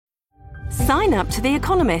Sign up to The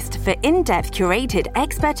Economist for in-depth curated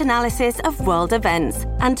expert analysis of world events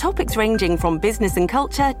and topics ranging from business and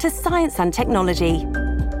culture to science and technology.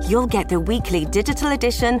 You'll get the weekly digital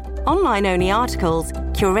edition, online-only articles,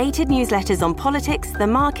 curated newsletters on politics, the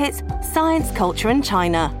markets, science, culture and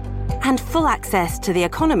China, and full access to The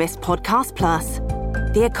Economist Podcast Plus.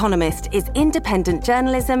 The Economist is independent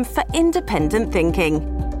journalism for independent thinking.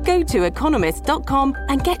 Go to economist.com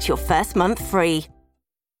and get your first month free.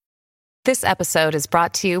 This episode is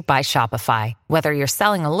brought to you by Shopify. Whether you're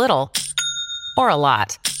selling a little or a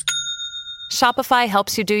lot, Shopify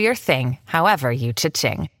helps you do your thing, however you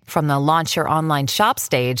cha-ching. From the launch your online shop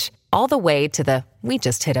stage, all the way to the we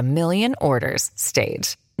just hit 1 million orders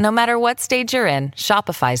stage. No matter what stage you're in,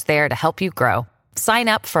 Shopify's there to help you grow. Sign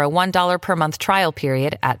up for a $1 per month trial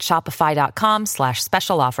period at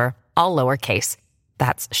shopify.com/special offer, all lowercase.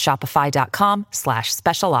 That's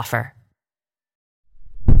shopify.com/special offer.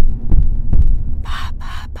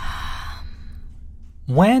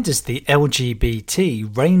 Where does the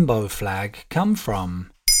LGBT rainbow flag come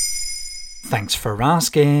from? Thanks for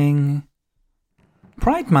asking.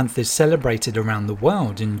 Pride Month is celebrated around the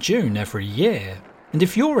world in June every year, and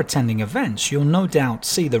if you're attending events, you'll no doubt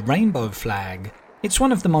see the rainbow flag. It's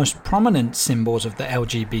one of the most prominent symbols of the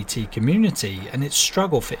LGBT community and its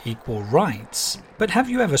struggle for equal rights. But have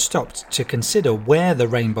you ever stopped to consider where the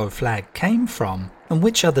rainbow flag came from and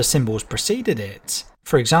which other symbols preceded it?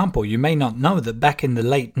 For example, you may not know that back in the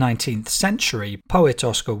late 19th century, poet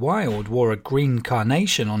Oscar Wilde wore a green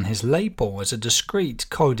carnation on his lapel as a discrete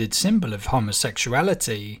coded symbol of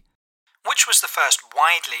homosexuality. Which was the first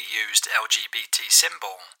widely used LGBT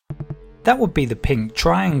symbol? That would be the pink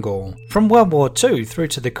triangle. From World War II through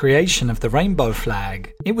to the creation of the rainbow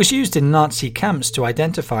flag, it was used in Nazi camps to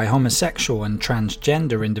identify homosexual and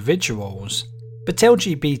transgender individuals. But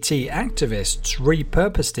LGBT activists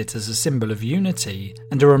repurposed it as a symbol of unity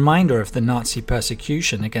and a reminder of the Nazi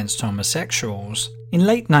persecution against homosexuals. In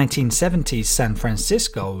late 1970s San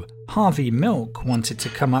Francisco, Harvey Milk wanted to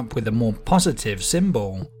come up with a more positive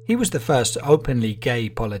symbol. He was the first openly gay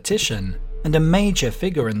politician and a major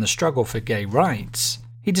figure in the struggle for gay rights.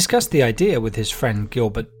 He discussed the idea with his friend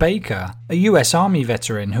Gilbert Baker, a US Army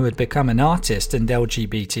veteran who had become an artist and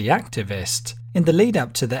LGBT activist. In the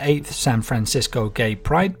lead-up to the 8th San Francisco Gay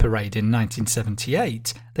Pride Parade in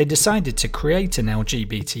 1978, they decided to create an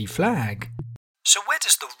LGBT flag. So where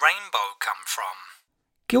does the rainbow come from?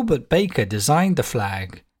 Gilbert Baker designed the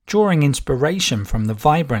flag, drawing inspiration from the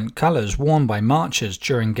vibrant colours worn by marchers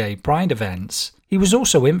during gay pride events. He was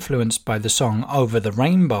also influenced by the song Over the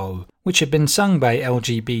Rainbow, which had been sung by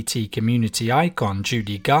LGBT community icon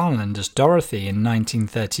Judy Garland as Dorothy in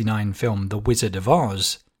 1939 film The Wizard of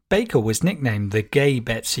Oz. Baker was nicknamed the Gay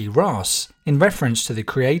Betsy Ross, in reference to the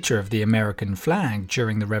creator of the American flag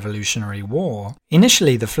during the Revolutionary War.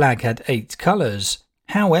 Initially, the flag had 8 colours.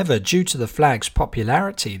 However, due to the flag's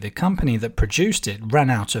popularity, the company that produced it ran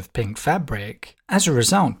out of pink fabric. As a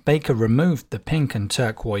result, Baker removed the pink and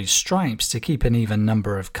turquoise stripes to keep an even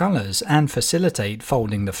number of colours and facilitate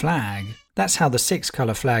folding the flag. That's how the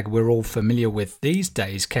 6-colour flag we're all familiar with these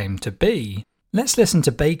days came to be. Let's listen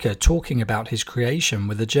to Baker talking about his creation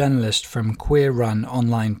with a journalist from queer-run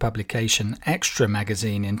online publication Extra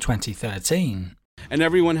magazine in 2013. And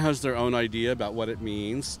everyone has their own idea about what it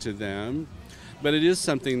means to them, but it is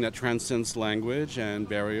something that transcends language and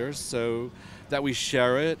barriers, so that we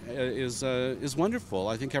share it is wonderful.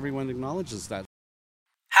 I think everyone acknowledges that.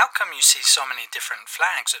 How come you see so many different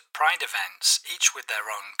flags at Pride events, each with their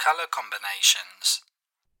own colour combinations?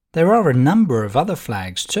 There are a number of other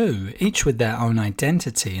flags too, each with their own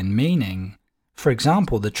identity and meaning. For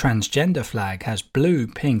example, the transgender flag has blue,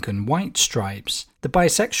 pink and white stripes. The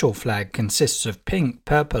bisexual flag consists of pink,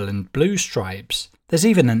 purple and blue stripes. There's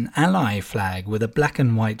even an ally flag with a black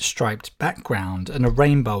and white striped background and a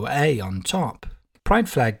rainbow A on top. Pride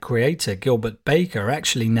flag creator Gilbert Baker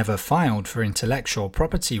actually never filed for intellectual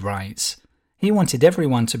property rights. He wanted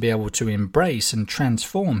everyone to be able to embrace and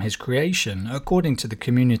transform his creation according to the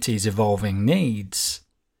community's evolving needs.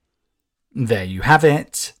 There you have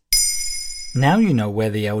it. Now you know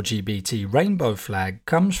where the LGBT rainbow flag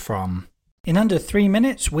comes from. In under 3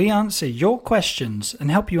 minutes, we answer your questions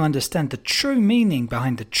and help you understand the true meaning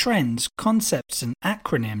behind the trends, concepts and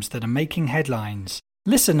acronyms that are making headlines.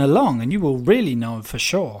 Listen along and you will really know for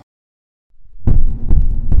sure.